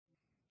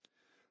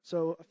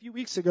So a few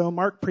weeks ago,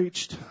 Mark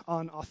preached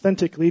on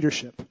authentic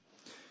leadership.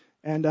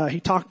 And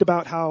he talked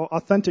about how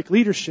authentic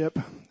leadership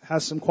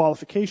has some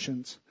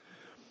qualifications.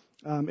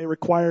 It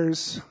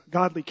requires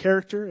godly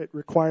character. It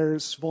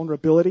requires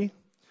vulnerability.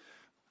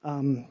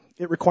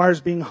 It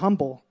requires being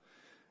humble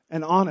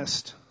and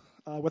honest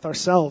with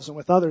ourselves and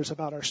with others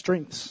about our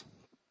strengths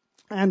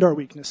and our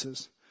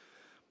weaknesses.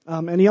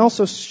 And he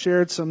also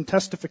shared some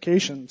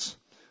testifications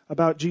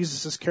about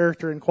Jesus'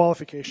 character and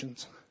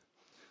qualifications.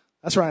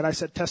 That's right, I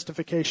said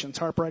testifications.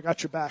 Harper, I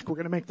got your back. We're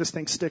going to make this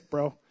thing stick,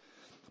 bro.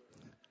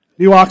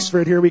 New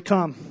Oxford, here we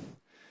come.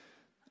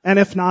 And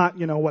if not,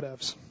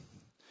 whatevs.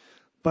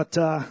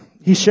 But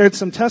he shared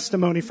some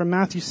testimony from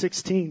Matthew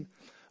 16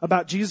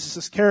 about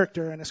Jesus'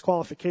 character and his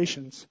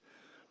qualifications.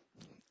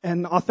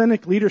 And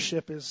authentic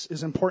leadership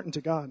is important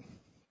to God.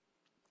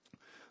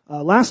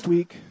 Last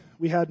week,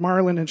 we had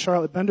Marlon and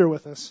Charlotte Bender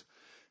with us.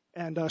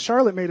 And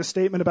Charlotte made a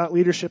statement about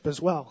leadership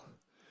as well.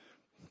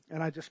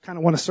 And I just kind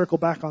of want to circle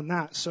back on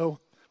that. So,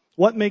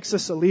 what makes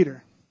us a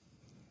leader?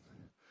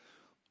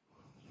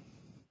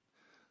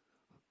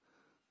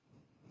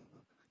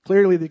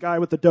 Clearly, the guy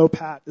with the dope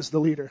hat is the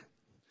leader,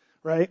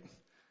 right?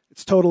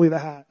 It's totally the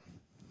hat.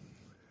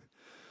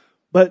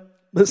 But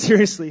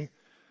seriously,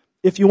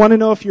 if you want to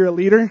know if you're a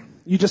leader,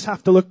 you just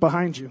have to look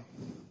behind you.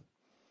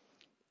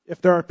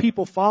 If there are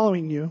people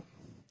following you,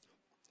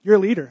 you're a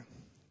leader,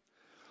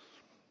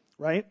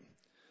 right?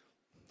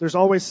 There's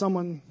always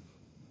someone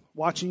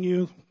watching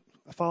you,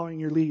 following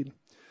your lead.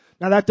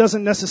 Now, that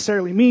doesn't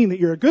necessarily mean that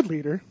you're a good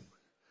leader.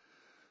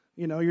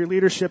 Your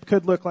leadership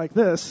could look like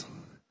this,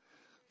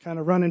 kind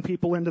of running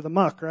people into the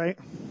muck, right?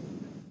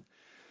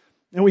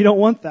 And we don't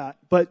want that.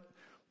 But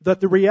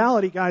the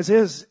reality, guys,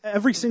 is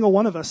every single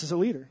one of us is a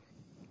leader.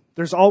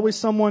 There's always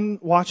someone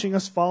watching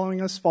us,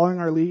 following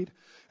our lead.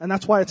 And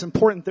that's why it's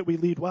important that we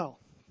lead well.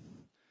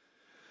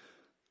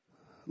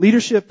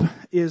 Leadership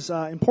is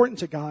important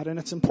to God, and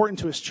it's important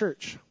to His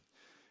church.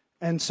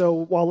 And so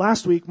while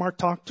last week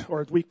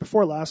the week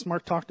before last,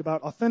 Mark talked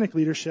about authentic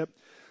leadership,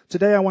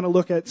 today I want to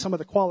look at some of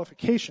the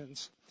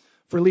qualifications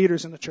for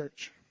leaders in the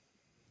church.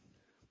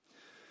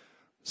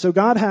 So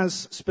God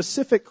has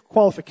specific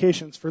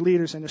qualifications for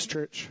leaders in His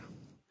church.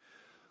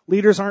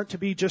 Leaders aren't to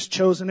be just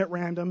chosen at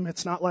random.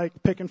 It's not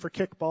like picking for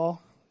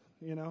kickball,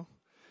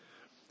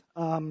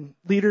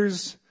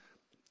 Leaders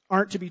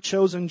aren't to be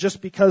chosen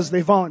just because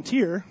they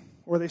volunteer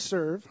or they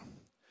serve.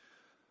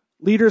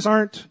 Leaders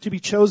aren't to be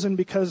chosen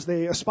because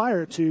they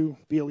aspire to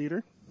be a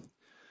leader,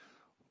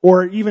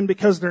 or even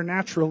because they're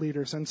natural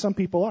leaders, and some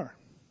people are.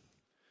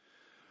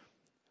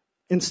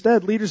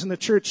 Instead, leaders in the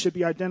church should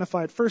be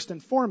identified first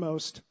and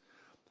foremost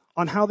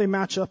on how they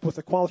match up with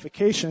the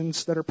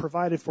qualifications that are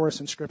provided for us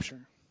in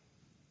Scripture.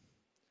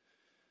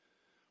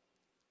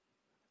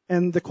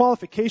 And the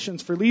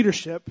qualifications for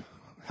leadership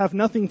have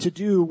nothing to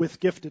do with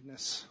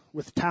giftedness,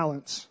 with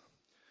talents.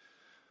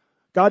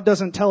 God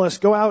doesn't tell us,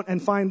 go out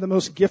and find the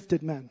most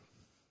gifted men.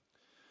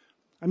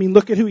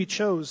 Look at who He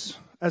chose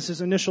as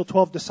His initial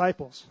 12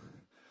 disciples.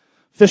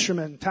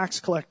 Fishermen, tax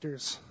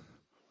collectors,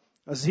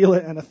 a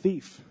zealot, and a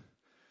thief.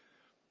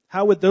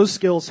 How would those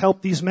skills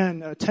help these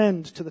men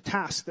attend to the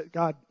task that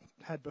God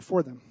had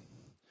before them?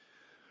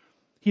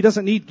 He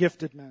doesn't need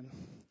gifted men.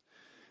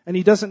 And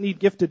He doesn't need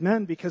gifted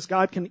men because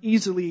God can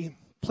easily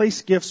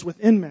place gifts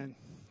within men.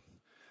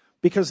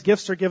 Because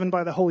gifts are given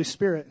by the Holy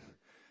Spirit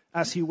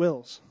as He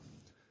wills.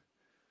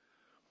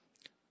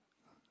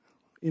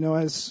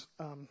 As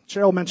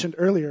Cheryl mentioned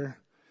earlier,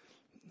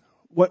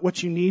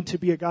 what you need to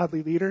be a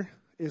godly leader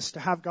is to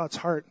have God's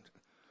heart.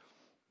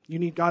 You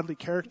need godly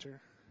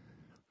character.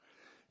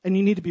 And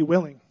you need to be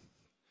willing.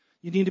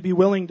 You need to be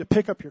willing to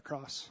pick up your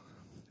cross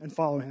and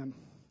follow Him.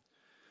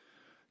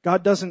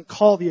 God doesn't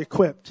call the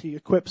equipped. He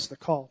equips the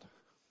called.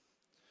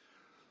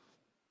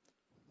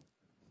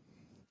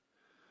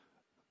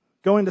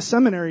 Going to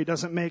seminary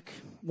doesn't make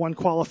one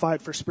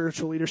qualified for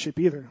spiritual leadership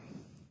either.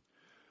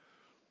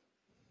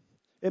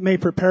 It may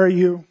prepare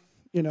you,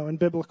 in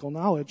biblical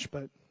knowledge,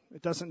 but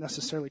it doesn't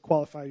necessarily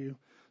qualify you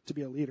to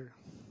be a leader.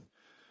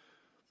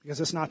 Because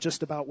it's not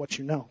just about what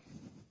you know.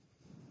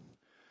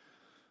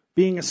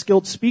 Being a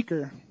skilled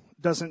speaker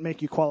doesn't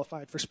make you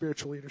qualified for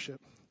spiritual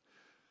leadership.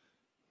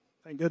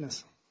 Thank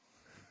goodness.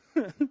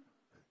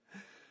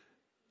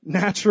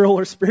 Natural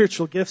or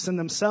spiritual gifts in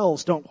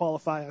themselves don't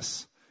qualify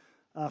us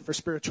for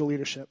spiritual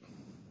leadership.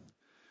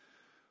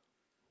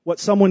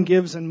 What someone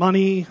gives in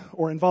money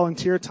or in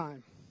volunteer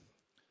time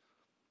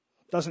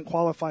doesn't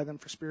qualify them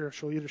for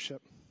spiritual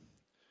leadership.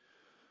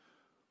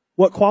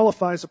 What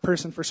qualifies a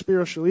person for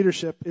spiritual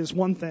leadership is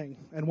one thing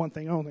and one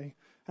thing only,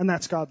 and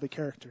that's godly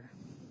character.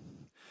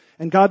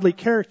 And godly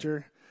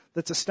character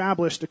that's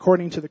established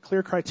according to the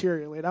clear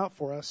criteria laid out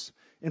for us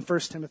in 1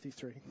 Timothy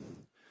 3.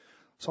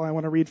 So I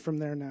want to read from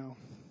there now.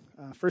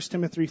 1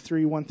 Timothy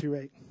 3, 1 through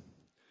 8.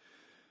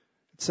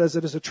 It says,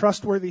 "It is a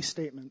trustworthy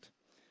statement.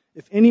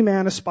 If any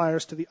man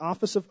aspires to the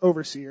office of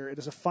overseer, it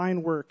is a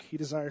fine work he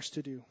desires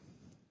to do.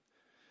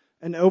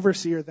 An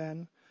overseer,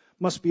 then,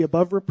 must be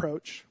above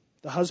reproach,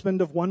 the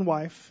husband of one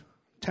wife,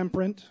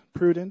 temperate,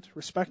 prudent,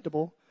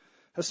 respectable,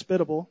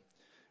 hospitable,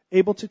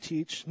 able to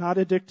teach, not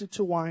addicted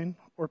to wine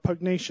or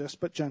pugnacious,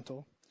 but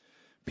gentle,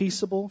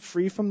 peaceable,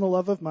 free from the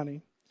love of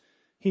money.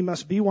 He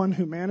must be one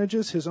who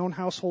manages his own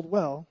household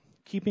well,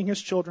 keeping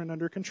his children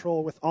under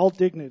control with all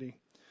dignity.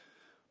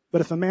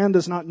 But if a man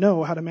does not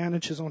know how to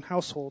manage his own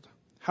household,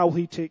 how will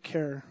he take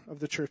care of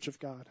the church of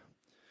God?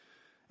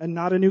 And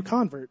not a new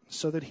convert,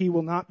 so that he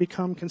will not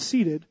become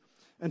conceited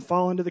and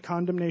fall into the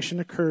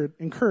condemnation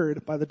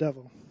incurred by the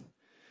devil.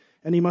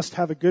 And he must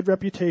have a good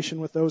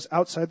reputation with those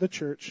outside the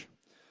church,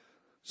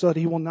 so that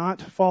he will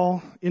not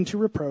fall into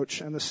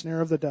reproach and the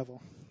snare of the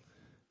devil.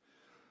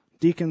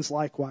 Deacons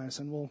likewise,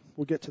 and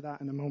we'll get to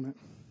that in a moment.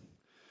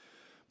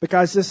 But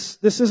guys,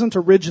 this isn't a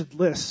rigid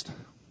list.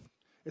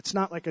 It's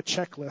not like a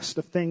checklist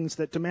of things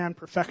that demand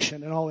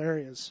perfection in all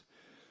areas.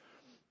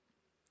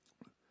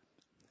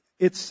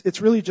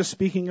 It's really just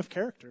speaking of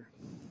character.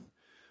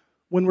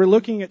 When we're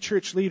looking at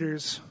church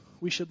leaders,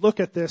 we should look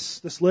at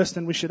this list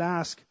and we should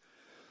ask,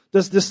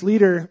 does this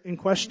leader in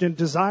question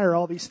desire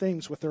all these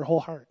things with their whole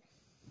heart?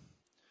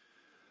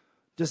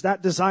 Does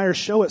that desire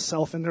show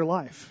itself in their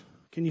life?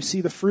 Can you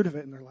see the fruit of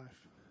it in their life?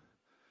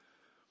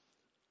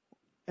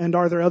 And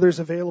are there others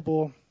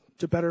available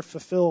to better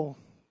fulfill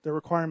the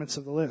requirements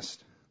of the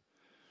list?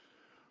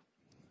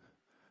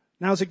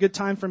 Now's a good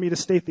time for me to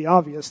state the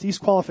obvious. These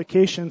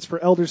qualifications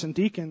for elders and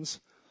deacons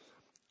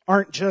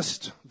aren't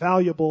just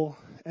valuable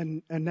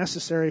and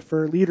necessary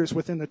for leaders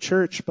within the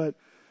church, but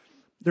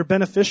they're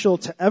beneficial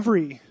to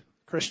every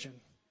Christian,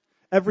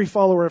 every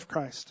follower of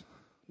Christ,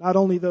 not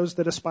only those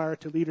that aspire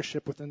to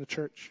leadership within the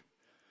church.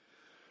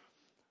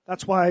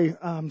 That's why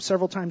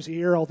several times a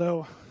year,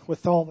 although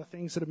with all the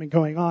things that have been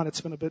going on,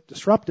 it's been a bit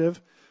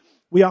disruptive,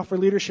 we offer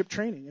leadership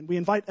training and we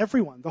invite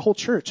everyone, the whole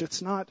church.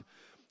 It's not,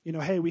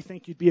 hey, we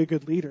think you'd be a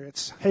good leader.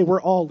 It's, hey,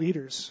 we're all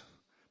leaders.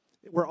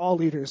 We're all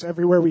leaders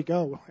everywhere we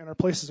go, in our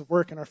places of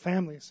work, in our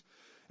families.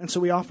 And so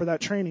we offer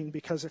that training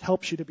because it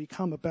helps you to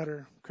become a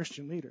better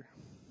Christian leader.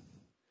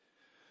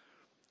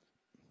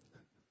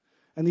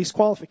 And these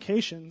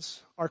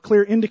qualifications are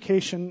clear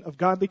indication of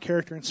godly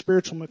character and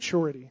spiritual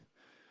maturity.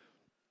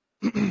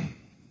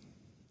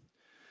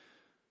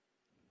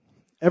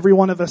 Every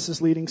one of us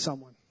is leading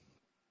someone.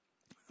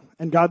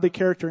 And godly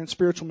character and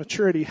spiritual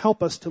maturity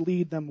help us to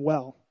lead them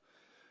well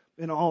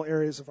in all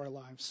areas of our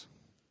lives.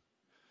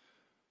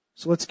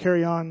 So let's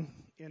carry on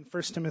in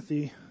 1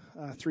 Timothy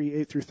 3,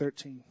 8 through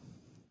 13.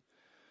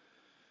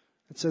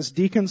 It says,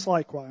 deacons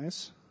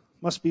likewise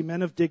must be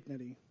men of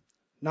dignity,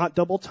 not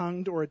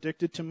double-tongued or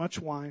addicted to much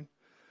wine,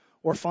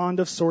 or fond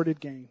of sordid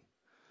gain,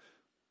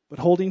 but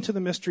holding to the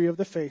mystery of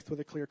the faith with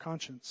a clear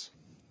conscience.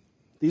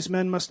 These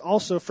men must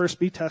also first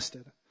be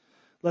tested.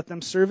 Let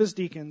them serve as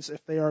deacons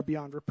if they are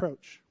beyond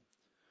reproach.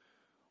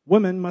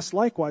 Women must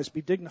likewise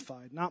be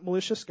dignified, not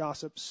malicious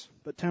gossips,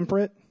 but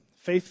temperate,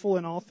 faithful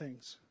in all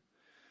things.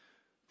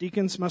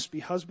 Deacons must be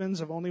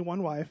husbands of only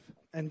one wife,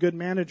 and good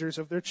managers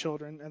of their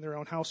children and their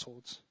own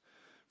households.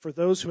 For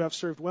those who have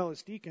served well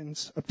as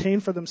deacons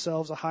obtain for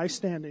themselves a high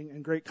standing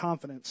and great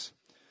confidence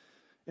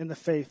in the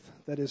faith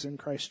that is in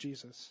Christ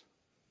Jesus.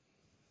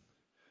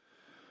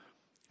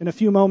 In a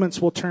few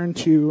moments, we'll turn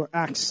to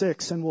Acts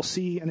 6, and we'll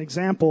see an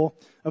example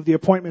of the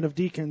appointment of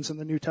deacons in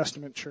the New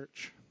Testament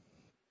church.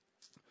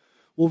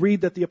 We'll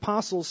read that the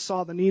apostles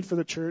saw the need for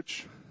the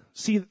church,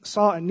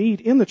 saw a need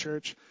in the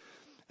church,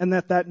 and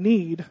that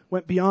need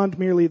went beyond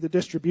merely the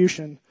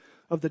distribution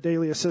of the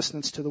daily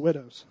assistance to the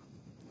widows.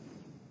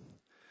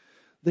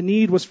 The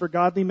need was for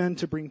godly men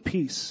to bring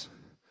peace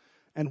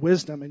and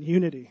wisdom and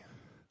unity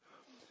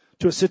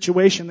to a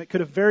situation that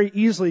could have very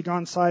easily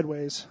gone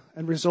sideways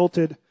and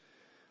resulted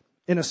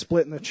in a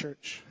split in the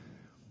church.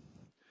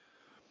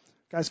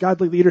 Guys,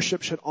 godly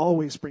leadership should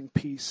always bring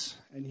peace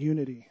and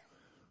unity.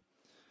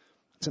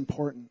 It's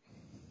important.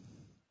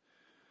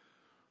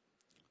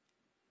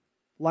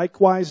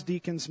 Likewise,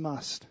 deacons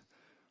must.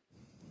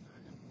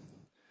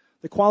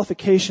 The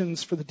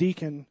qualifications for the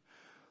deacon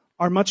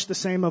are much the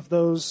same of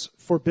those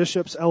for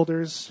bishops,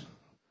 elders,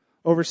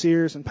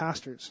 overseers, and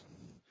pastors.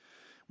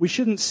 We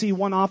shouldn't see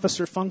one office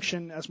or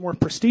function as more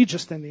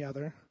prestigious than the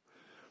other,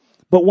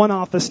 but one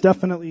office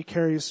definitely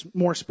carries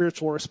more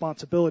spiritual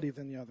responsibility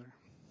than the other.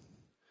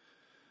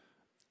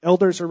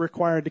 Elders are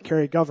required to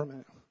carry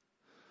government,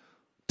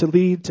 to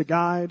lead, to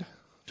guide,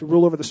 to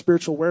rule over the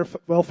spiritual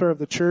welfare of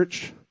the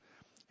church,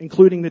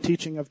 including the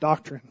teaching of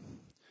doctrine.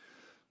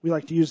 We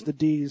like to use the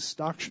D's,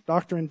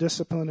 doctrine,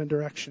 discipline, and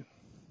direction.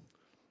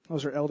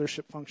 Those are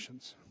eldership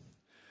functions.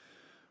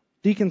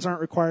 Deacons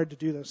aren't required to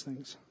do those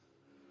things.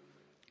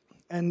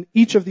 And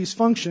each of these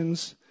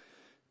functions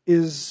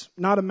is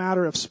not a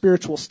matter of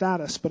spiritual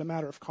status, but a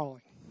matter of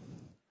calling.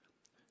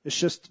 It's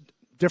just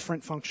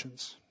different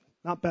functions.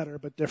 Not better,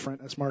 but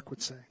different, as Mark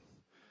would say.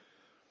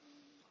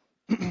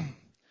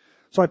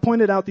 So I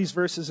pointed out these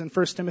verses in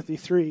 1 Timothy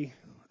 3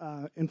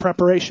 in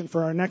preparation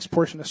for our next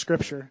portion of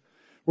Scripture,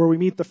 where we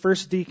meet the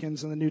first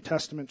deacons in the New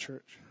Testament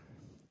church.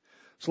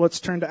 So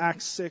let's turn to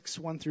Acts 6,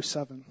 1 through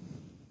 7.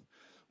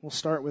 We'll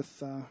start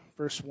with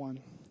verse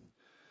 1.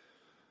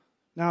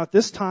 Now at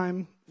this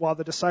time, while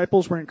the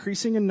disciples were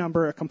increasing in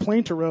number, a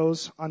complaint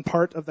arose on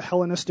part of the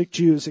Hellenistic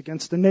Jews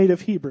against the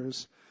native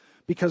Hebrews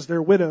because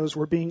their widows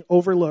were being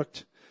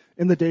overlooked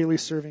in the daily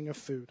serving of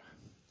food.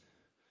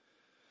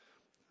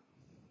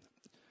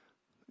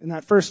 In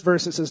that first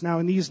verse it says, now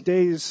in these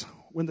days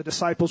when the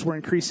disciples were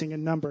increasing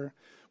in number,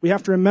 we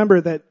have to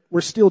remember that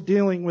we're still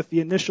dealing with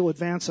the initial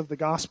advance of the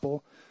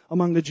gospel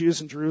among the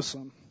Jews in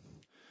Jerusalem,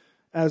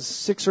 as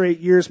 6 or 8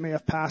 years may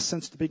have passed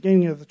since the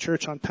beginning of the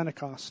church on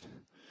Pentecost.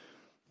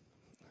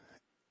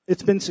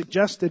 It's been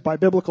suggested by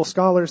biblical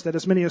scholars that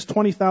as many as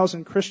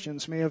 20,000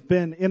 Christians may have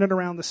been in and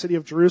around the city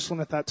of Jerusalem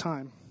at that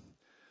time.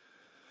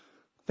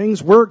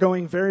 Things were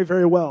going very,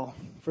 very well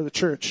for the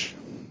church.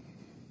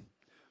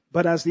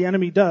 But as the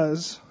enemy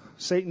does,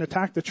 Satan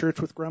attacked the church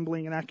with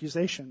grumbling and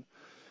accusation,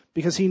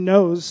 because he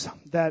knows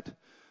that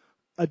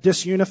a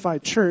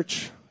disunified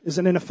church is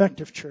an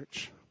ineffective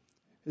church,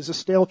 is a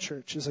stale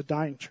church, is a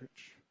dying church.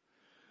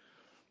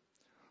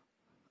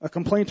 A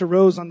complaint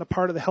arose on the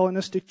part of the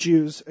Hellenistic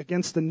Jews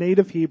against the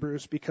native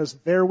Hebrews because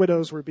their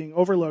widows were being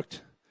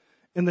overlooked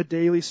in the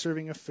daily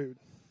serving of food.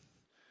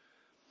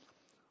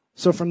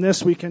 So from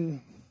this we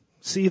can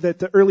see that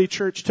the early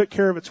church took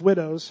care of its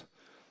widows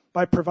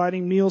by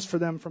providing meals for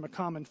them from a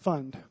common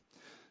fund.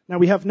 Now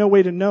we have no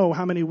way to know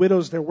how many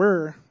widows there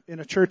were in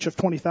a church of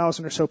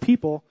 20,000 or so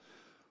people,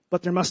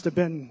 but there must have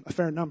been a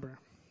fair number.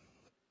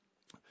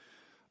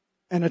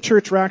 And a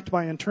church racked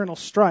by internal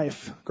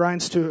strife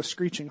grinds to a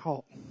screeching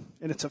halt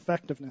in its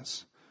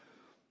effectiveness,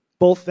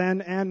 both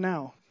then and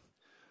now.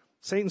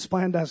 Satan's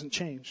plan hasn't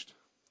changed.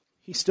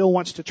 He still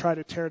wants to try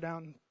to tear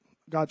down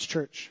God's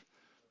church.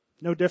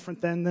 No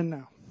different then than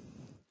now.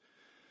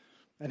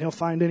 And he'll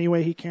find any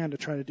way he can to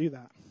try to do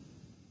that.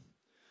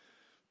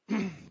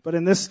 But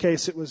in this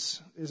case, it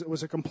was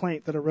a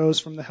complaint that arose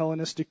from the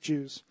Hellenistic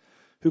Jews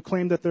who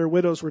claimed that their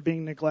widows were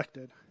being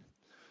neglected.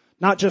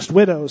 Not just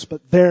widows,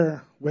 but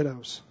their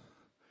widows.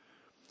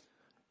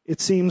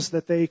 It seems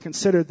that they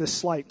considered this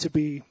slight to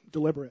be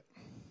deliberate.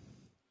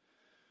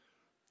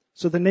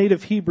 So the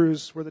native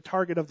Hebrews were the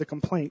target of the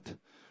complaint.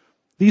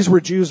 These were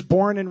Jews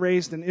born and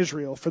raised in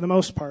Israel, for the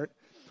most part.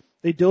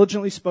 They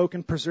diligently spoke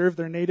and preserved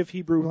their native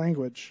Hebrew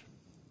language.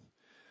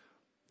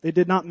 They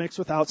did not mix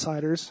with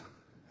outsiders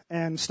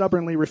and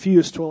stubbornly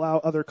refused to allow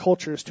other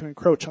cultures to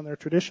encroach on their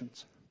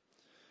traditions.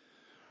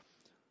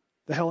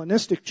 The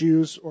Hellenistic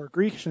Jews, or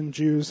Grecian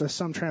Jews, as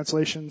some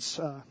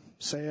translations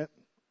say it,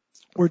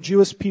 were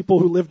Jewish people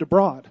who lived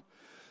abroad.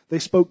 They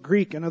spoke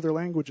Greek and other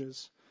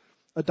languages,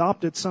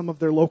 adopted some of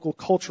their local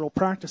cultural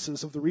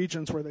practices of the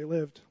regions where they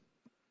lived,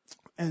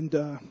 and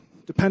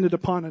depended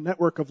upon a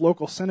network of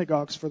local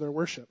synagogues for their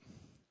worship.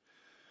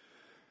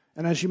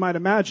 And as you might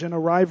imagine, a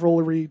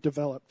rivalry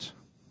developed.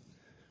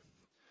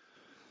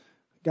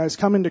 Guys,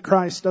 coming to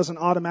Christ doesn't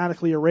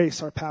automatically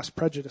erase our past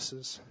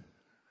prejudices.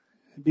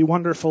 It'd be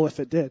wonderful if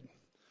it did.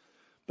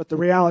 But the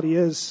reality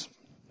is,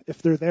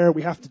 if they're there,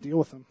 we have to deal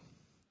with them.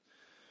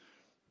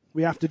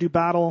 We have to do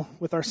battle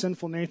with our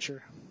sinful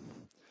nature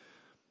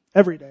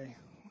every day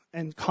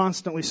and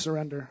constantly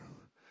surrender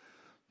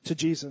to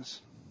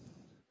Jesus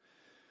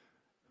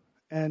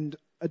and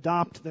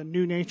adopt the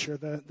new nature,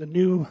 the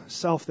new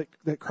self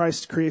that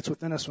Christ creates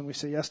within us when we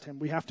say yes to him.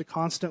 We have to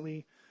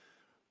constantly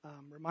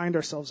remind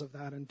ourselves of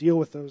that and deal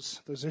with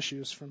those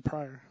issues from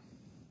prior.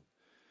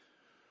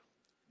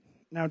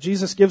 Now,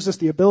 Jesus gives us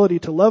the ability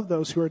to love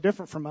those who are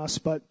different from us,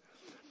 but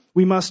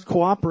we must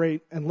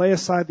cooperate and lay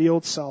aside the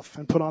old self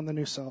and put on the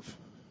new self.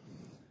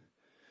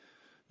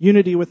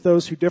 Unity with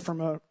those who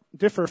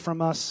differ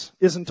from us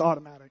isn't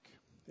automatic.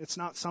 It's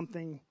not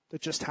something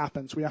that just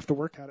happens. We have to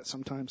work at it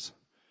sometimes.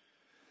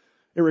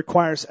 It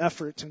requires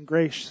effort and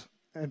grace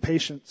and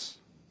patience.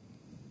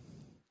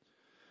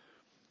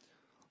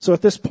 So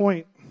at this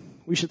point,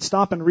 we should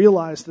stop and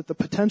realize that the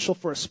potential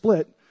for a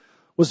split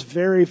was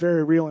very,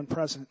 very real and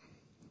present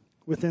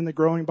within the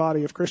growing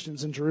body of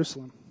Christians in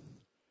Jerusalem.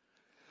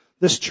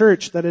 This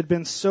church that had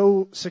been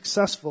so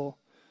successful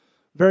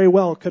very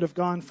well could have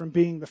gone from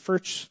being the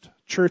first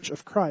church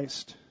of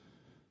Christ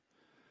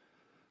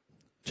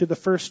to the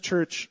first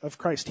church of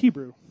Christ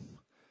Hebrew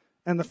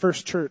and the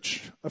first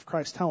church of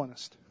Christ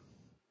Hellenist.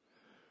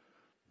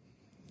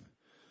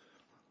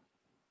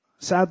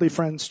 Sadly,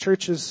 friends,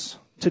 churches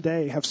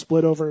today have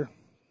split over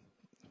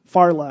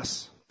far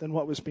less than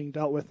what was being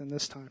dealt with in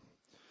this time.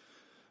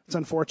 It's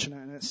unfortunate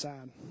and it's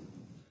sad.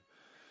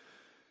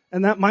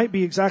 And that might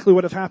be exactly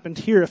what have happened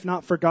here if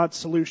not for God's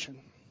solution.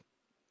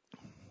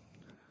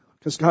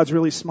 Because God's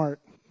really smart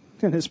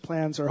and his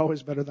plans are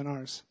always better than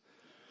ours.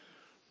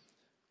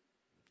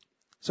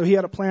 So he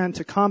had a plan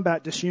to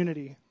combat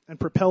disunity and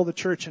propel the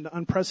church into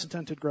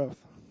unprecedented growth.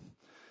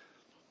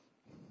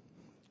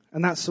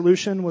 And that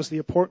solution was the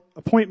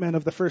appointment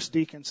of the first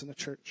deacons in the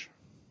church.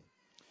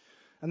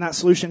 And that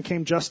solution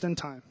came just in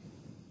time.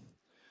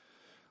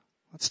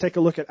 Let's take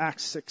a look at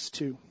Acts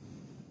 6:2. It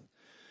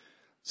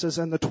says,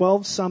 "And the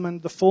 12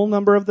 summoned the full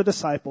number of the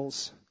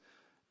disciples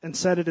and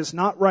said, 'It is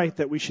not right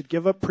that we should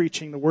give up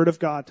preaching the word of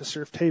God to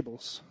serve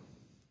tables.'"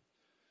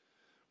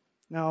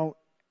 Now,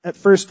 at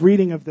first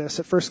reading of this,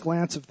 at first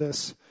glance of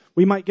this,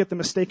 we might get the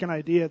mistaken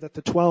idea that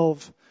the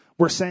 12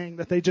 were saying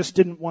that they just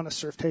didn't want to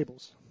serve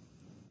tables.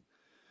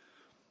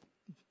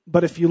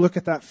 But if you look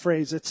at that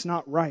phrase, it's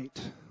not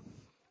right.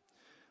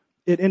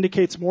 It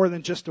indicates more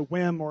than just a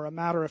whim or a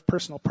matter of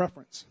personal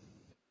preference.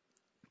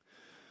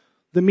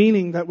 The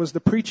meaning that was the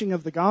preaching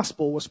of the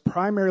gospel was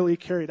primarily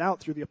carried out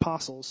through the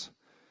apostles,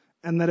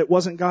 and that it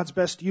wasn't God's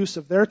best use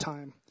of their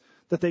time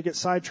that they get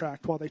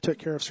sidetracked while they took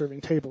care of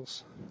serving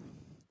tables.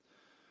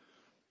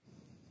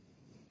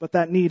 But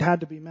that need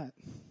had to be met.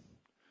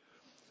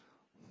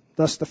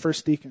 Thus the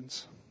first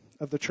deacons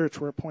of the church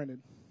were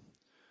appointed.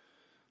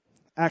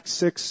 Acts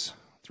 6,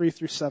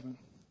 3-7.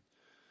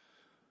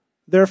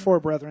 Therefore,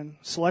 brethren,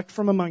 select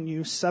from among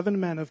you 7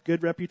 men of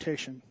good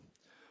reputation,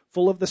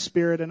 full of the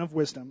Spirit and of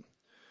wisdom,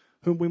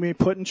 whom we may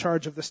put in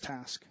charge of this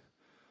task.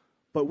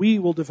 But we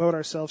will devote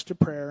ourselves to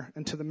prayer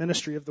and to the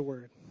ministry of the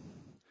word.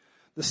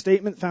 The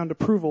statement found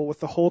approval with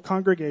the whole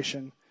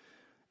congregation,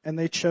 and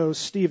they chose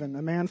Stephen,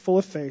 a man full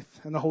of faith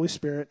and the Holy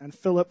Spirit, and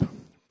Philip,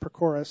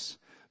 Prochorus,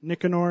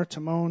 Nicanor,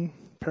 Timon,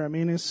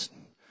 Paramenes,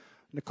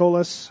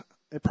 Nicholas,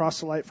 a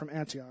proselyte from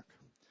Antioch.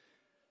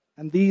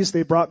 And these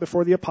they brought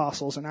before the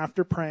apostles, and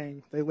after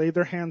praying, they laid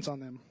their hands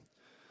on them.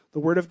 The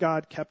word of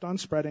God kept on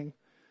spreading,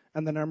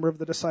 and the number of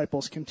the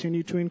disciples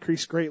continued to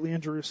increase greatly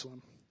in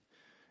Jerusalem.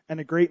 And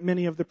a great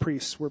many of the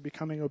priests were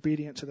becoming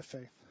obedient to the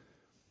faith.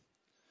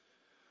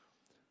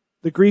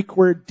 The Greek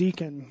word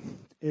deacon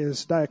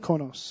is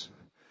diakonos,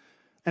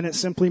 and it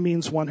simply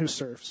means one who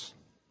serves.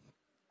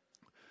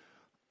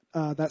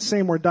 That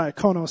same word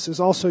diakonos is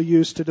also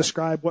used to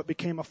describe what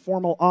became a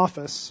formal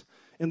office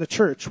in the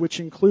church, which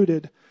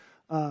included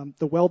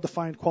the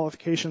well-defined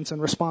qualifications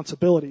and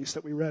responsibilities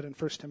that we read in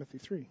 1 Timothy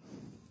 3.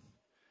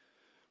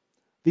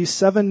 These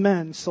 7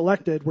 men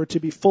selected were to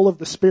be full of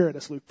the Spirit,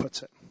 as Luke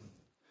puts it.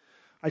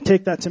 I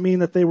take that to mean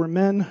that they were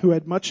men who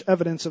had much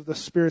evidence of the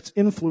Spirit's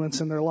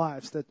influence in their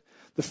lives, that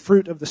the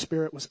fruit of the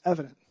Spirit was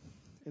evident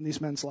in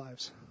these men's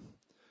lives.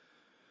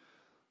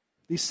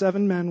 These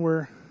 7 men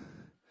were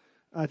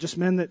just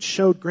men that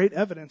showed great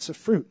evidence of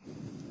fruit.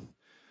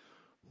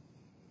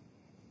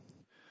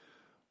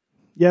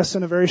 Yes,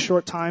 in a very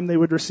short time, they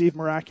would receive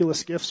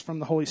miraculous gifts from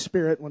the Holy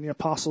Spirit when the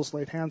apostles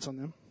laid hands on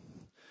them.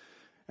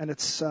 And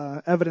it's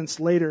evidenced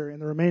later in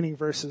the remaining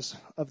verses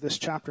of this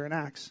chapter in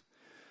Acts,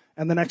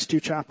 and the next 2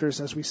 chapters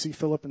as we see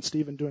Philip and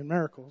Stephen doing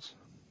miracles.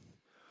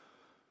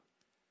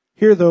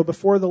 Here, though,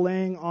 before the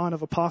laying on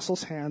of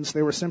apostles' hands,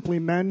 they were simply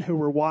men who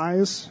were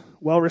wise,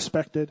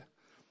 well-respected,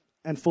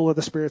 and full of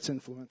the Spirit's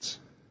influence.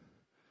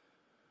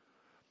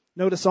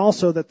 Notice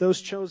also that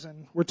those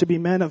chosen were to be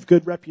men of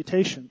good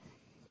reputation.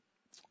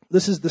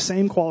 This is the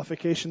same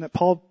qualification that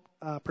Paul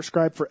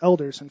prescribed for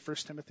elders in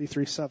 1 Timothy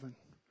 3:7.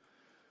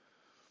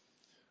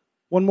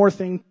 One more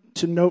thing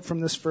to note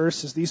from this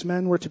verse is these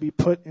men were to be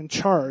put in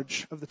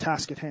charge of the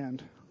task at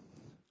hand.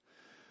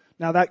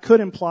 Now that could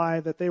imply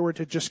that they were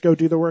to just go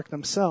do the work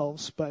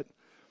themselves, but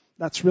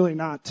that's really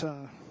not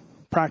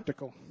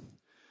practical.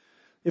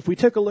 If we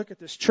take a look at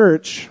this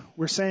church,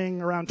 we're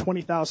saying around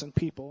 20,000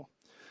 people,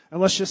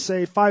 and let's just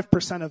say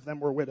 5% of them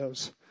were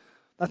widows.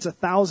 That's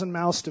 1,000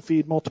 mouths to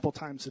feed multiple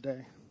times a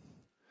day.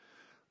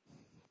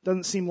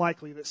 Doesn't seem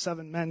likely that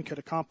 7 men could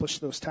accomplish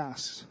those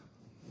tasks.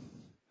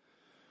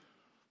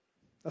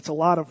 That's a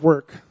lot of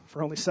work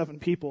for only 7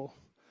 people,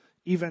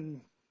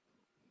 even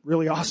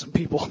really awesome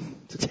people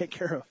to take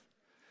care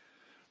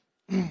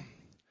of.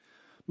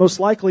 Most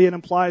likely it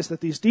implies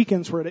that these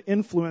deacons were to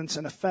influence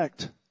and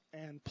affect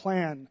and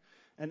plan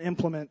and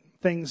implement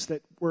things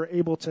that were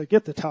able to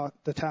get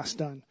the task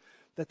done,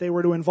 that they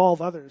were to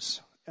involve others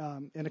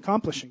in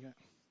accomplishing it.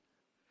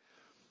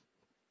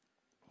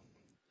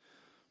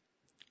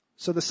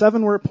 So the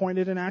 7 were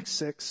appointed in Acts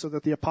 6 so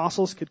that the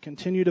apostles could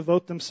continue to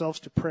devote themselves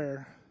to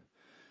prayer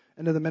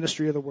and to the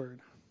ministry of the word.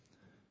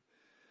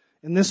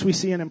 In this we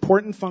see an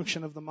important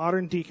function of the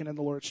modern deacon in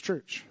the Lord's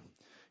church.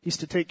 He's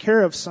to take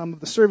care of some of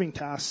the serving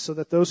tasks so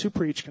that those who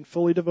preach can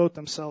fully devote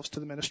themselves to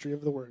the ministry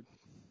of the word.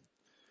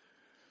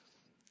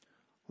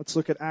 Let's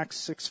look at Acts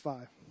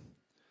 6:5.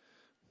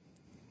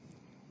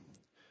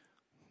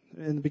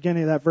 In the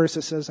beginning of that verse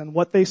it says, "And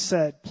what they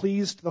said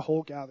pleased the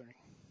whole gathering."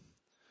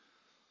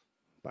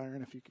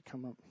 Byron, if you could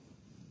come up.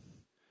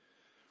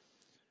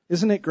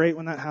 Isn't it great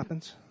when that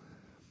happens?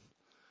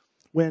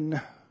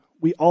 When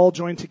we all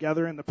join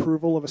together in the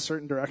approval of a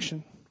certain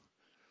direction?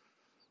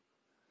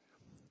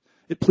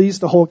 It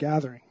pleased the whole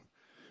gathering.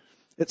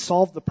 It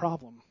solved the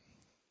problem.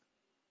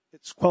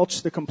 It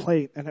squelched the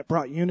complaint, and it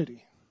brought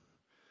unity.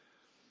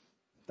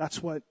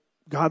 That's what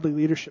godly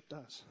leadership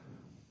does.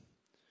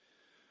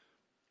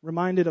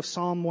 Reminded of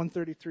Psalm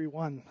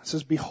 133:1. It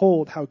says,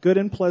 "Behold, how good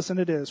and pleasant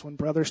it is when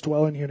brothers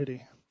dwell in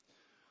unity."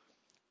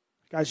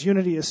 Guys,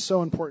 unity is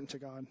so important to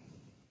God,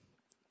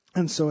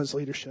 and so is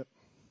leadership.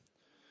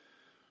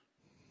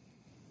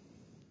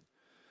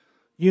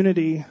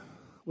 Unity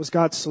was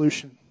God's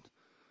solution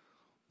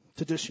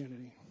to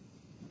disunity.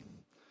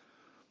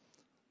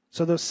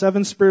 So those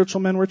 7 spiritual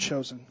men were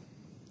chosen.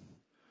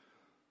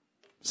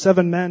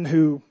 7 men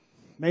who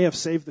may have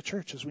saved the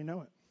church as we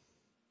know it.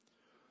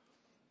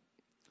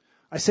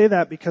 I say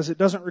that because it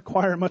doesn't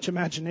require much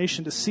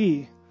imagination to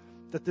see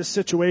that this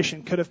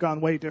situation could have gone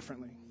way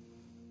differently.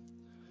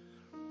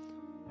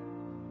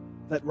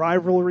 That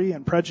rivalry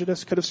and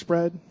prejudice could have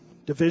spread.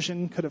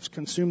 Division could have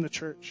consumed the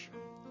church.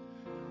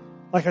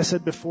 Like I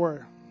said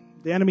before,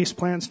 the enemy's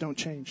plans don't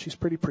change. He's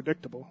pretty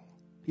predictable.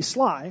 He's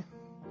sly,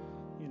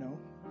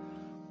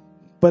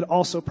 but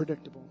also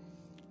predictable.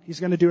 He's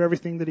going to do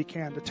everything that he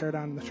can to tear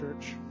down the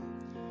church.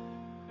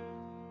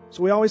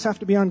 So we always have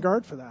to be on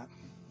guard for that.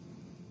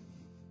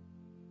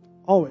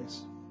 Always.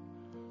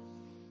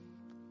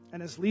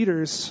 And as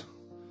leaders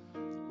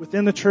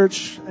within the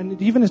church,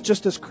 and even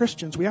just as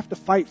Christians, we have to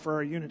fight for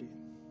our unity.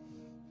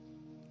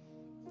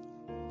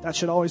 That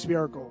should always be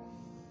our goal.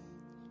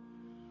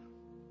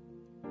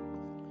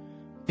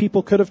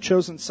 People could have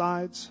chosen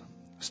sides,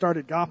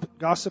 started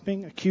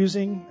gossiping,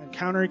 accusing, and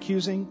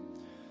counter-accusing.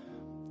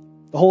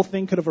 The whole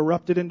thing could have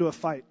erupted into a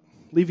fight,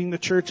 leaving the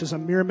church as a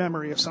mere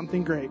memory of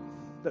something great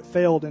that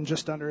failed in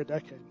just under a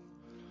decade.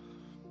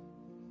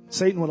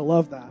 Satan would have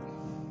loved that.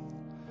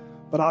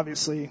 But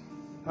obviously,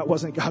 that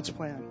wasn't God's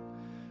plan.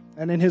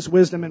 And in his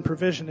wisdom and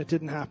provision, it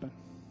didn't happen.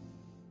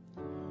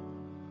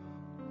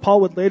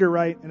 Paul would later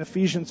write in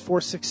Ephesians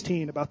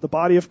 4:16 about the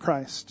body of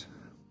Christ,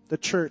 the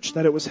church,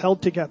 that it was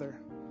held together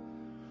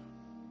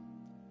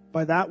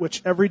by that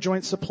which every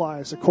joint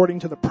supplies according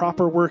to the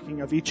proper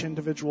working of each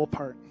individual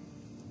part.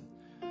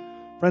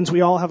 Friends,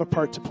 we all have a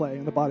part to play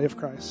in the body of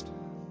Christ.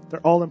 They're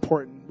all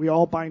important. We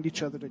all bind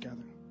each other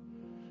together.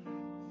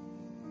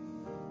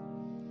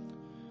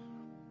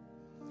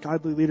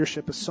 Godly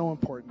leadership is so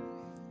important.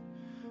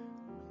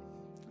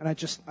 And I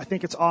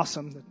think it's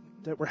awesome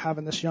that we're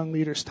having this young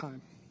leaders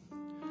time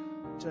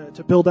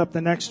to build up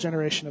the next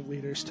generation of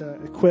leaders, to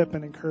equip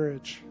and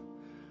encourage.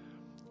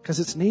 Because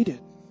it's needed.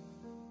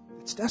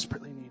 It's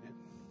desperately needed.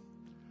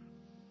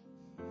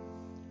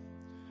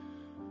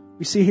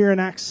 We see here in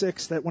Acts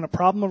 6 that when a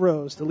problem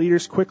arose, the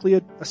leaders quickly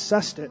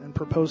assessed it and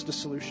proposed a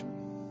solution.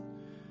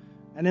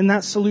 And in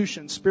that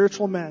solution,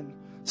 spiritual men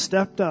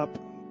stepped up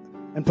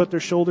and put their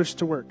shoulders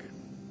to work.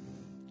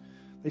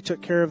 They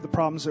took care of the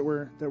problems that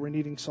were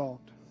needing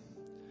solved.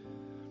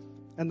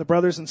 And the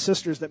brothers and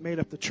sisters that made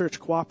up the church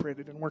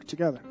cooperated and worked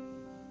together.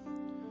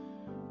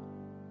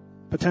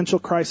 Potential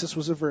crisis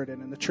was averted,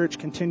 and the church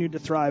continued to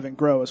thrive and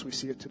grow as we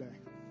see it today.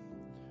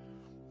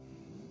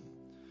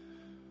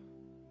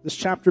 This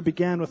chapter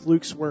began with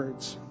Luke's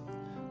words.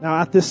 Now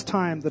at this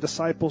time, the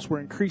disciples were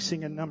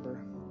increasing in number.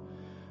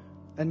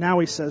 And now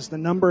he says the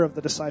number of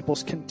the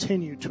disciples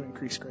continued to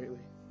increase greatly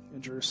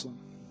in Jerusalem.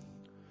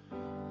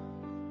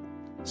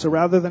 So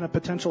rather than a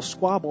potential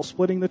squabble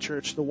splitting the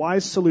church, the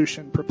wise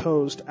solution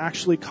proposed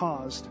actually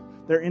caused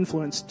their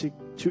influence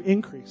to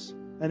increase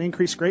and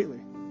increase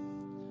greatly.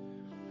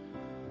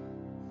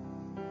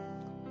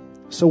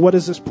 So what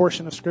does this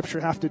portion of Scripture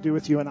have to do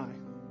with you and I?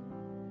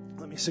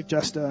 Let me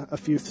suggest a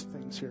few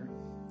things here.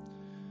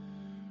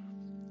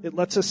 It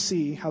lets us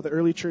see how the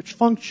early church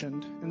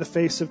functioned in the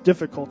face of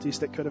difficulties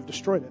that could have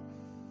destroyed it.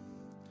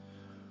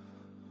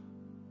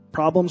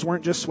 Problems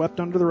weren't just swept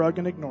under the rug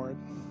and ignored.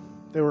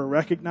 They were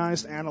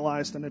recognized,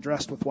 analyzed, and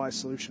addressed with wise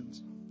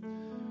solutions.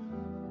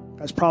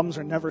 As problems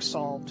are never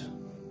solved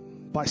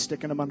by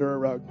sticking them under a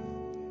rug,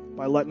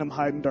 by letting them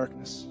hide in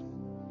darkness.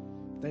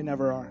 They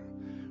never are.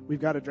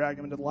 We've got to drag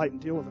them into the light and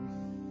deal with them.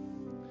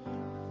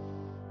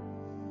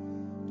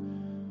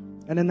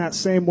 And in that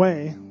same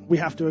way, we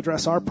have to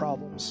address our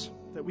problems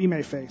that we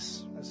may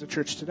face as the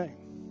church today.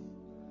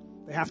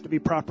 They have to be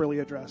properly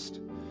addressed.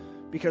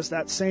 Because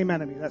that same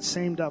enemy, that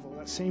same devil,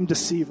 that same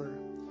deceiver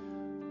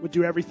would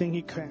do everything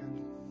he can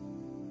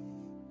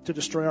to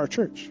destroy our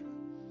church.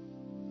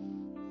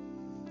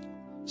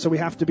 So we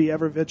have to be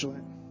ever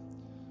vigilant,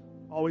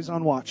 always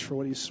on watch for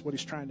what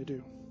he's trying to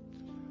do.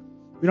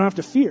 We don't have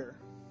to fear.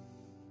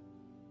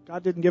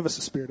 God didn't give us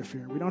a spirit of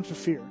fear. We don't have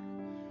to fear.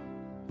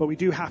 But we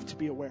do have to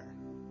be aware.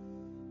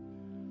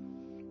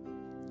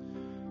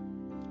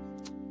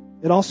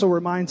 It also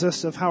reminds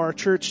us of how our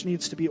church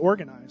needs to be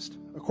organized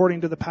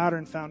according to the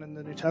pattern found in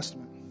the New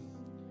Testament.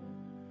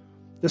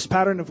 This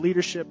pattern of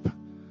leadership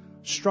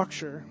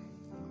structure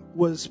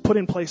was put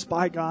in place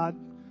by God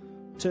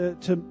to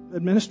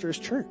administer his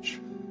church.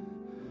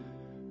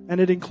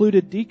 And it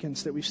included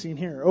deacons that we've seen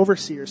here,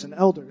 overseers and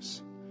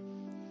elders,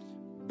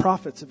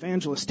 prophets,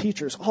 evangelists,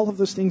 teachers. All of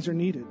those things are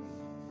needed.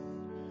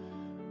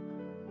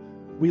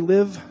 We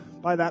live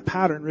by that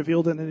pattern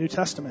revealed in the New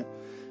Testament.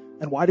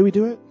 And why do we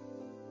do it?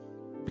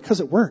 Because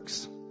it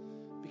works.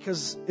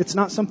 Because it's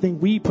not something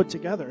we put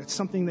together. It's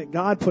something that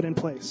God put in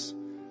place.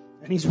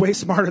 And he's way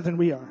smarter than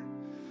we are.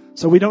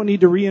 So we don't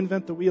need to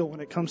reinvent the wheel when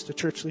it comes to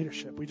church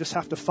leadership. We just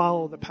have to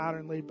follow the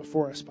pattern laid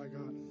before us by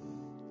God.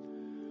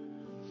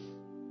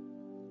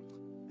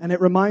 And it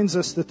reminds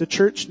us that the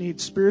church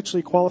needs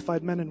spiritually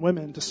qualified men and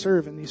women to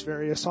serve in these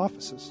various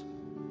offices.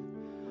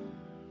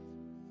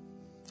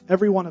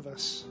 Every one of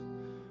us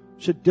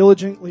should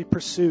diligently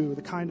pursue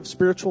the kind of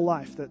spiritual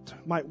life that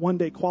might one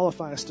day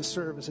qualify us to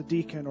serve as a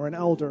deacon or an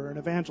elder or an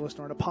evangelist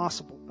or an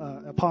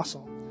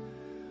apostle.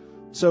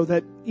 so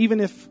that even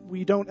if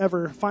we don't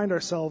ever find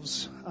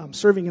ourselves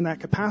serving in that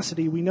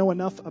capacity, we know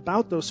enough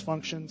about those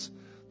functions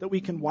that we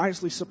can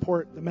wisely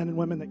support the men and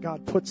women that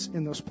God puts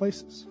in those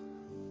places.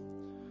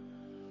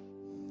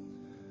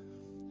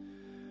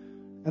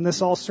 And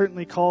this all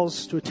certainly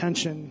calls to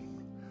attention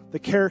the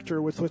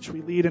character with which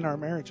we lead in our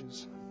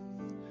marriages,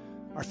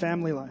 our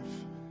family life,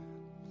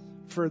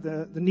 for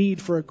the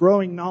need for a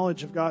growing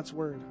knowledge of God's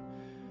Word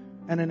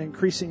and an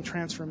increasing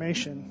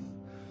transformation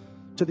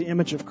to the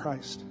image of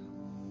Christ.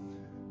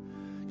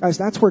 Guys,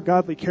 that's where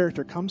godly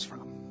character comes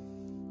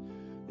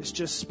from. It's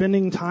just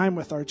spending time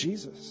with our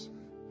Jesus.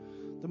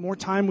 The more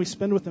time we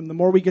spend with Him, the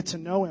more we get to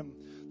know Him,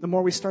 the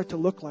more we start to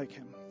look like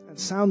Him and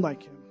sound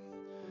like Him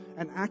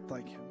and act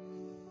like Him.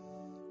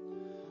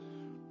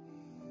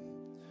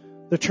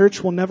 The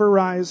church will never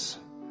rise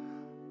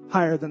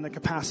higher than the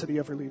capacity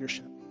of her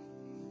leadership.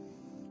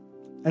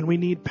 And we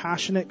need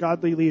passionate,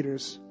 godly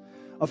leaders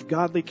of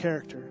godly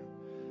character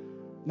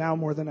now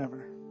more than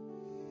ever.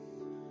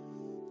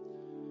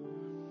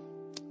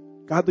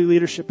 Godly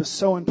leadership is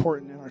so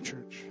important in our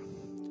church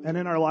and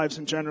in our lives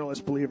in general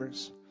as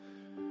believers.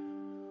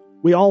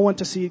 We all want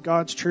to see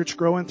God's church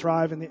grow and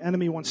thrive, and the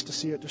enemy wants to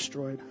see it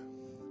destroyed.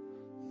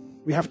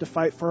 We have to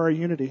fight for our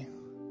unity.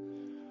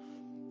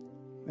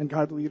 And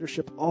godly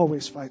leadership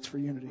always fights for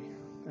unity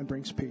and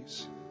brings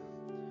peace.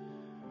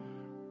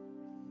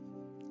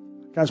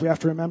 Guys, we have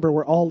to remember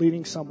we're all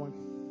leading someone.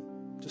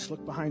 Just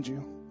look behind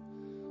you.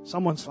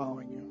 Someone's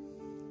following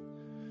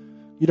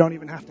you. You don't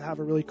even have to have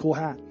a really cool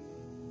hat.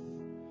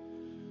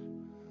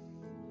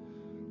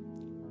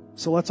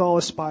 So let's all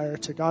aspire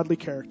to godly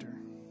character.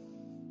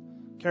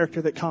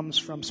 Character that comes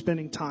from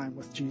spending time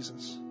with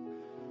Jesus.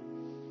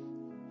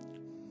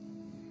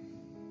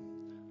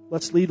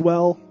 Let's lead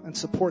well and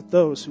support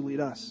those who lead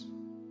us.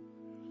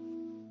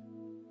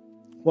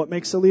 What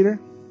makes a leader?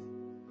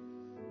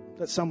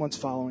 That someone's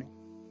following.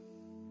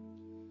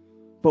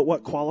 But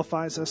what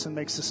qualifies us and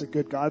makes us a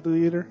good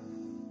godly leader?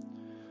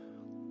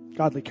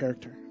 Godly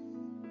character.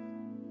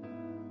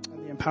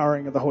 And the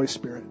empowering of the Holy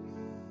Spirit.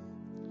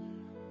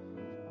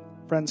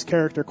 Friends,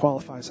 character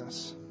qualifies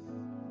us.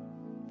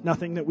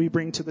 Nothing that we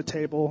bring to the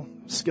table,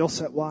 skill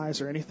set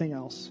wise or anything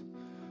else.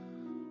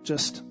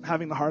 Just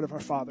having the heart of our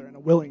Father and a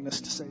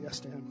willingness to say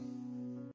yes to Him.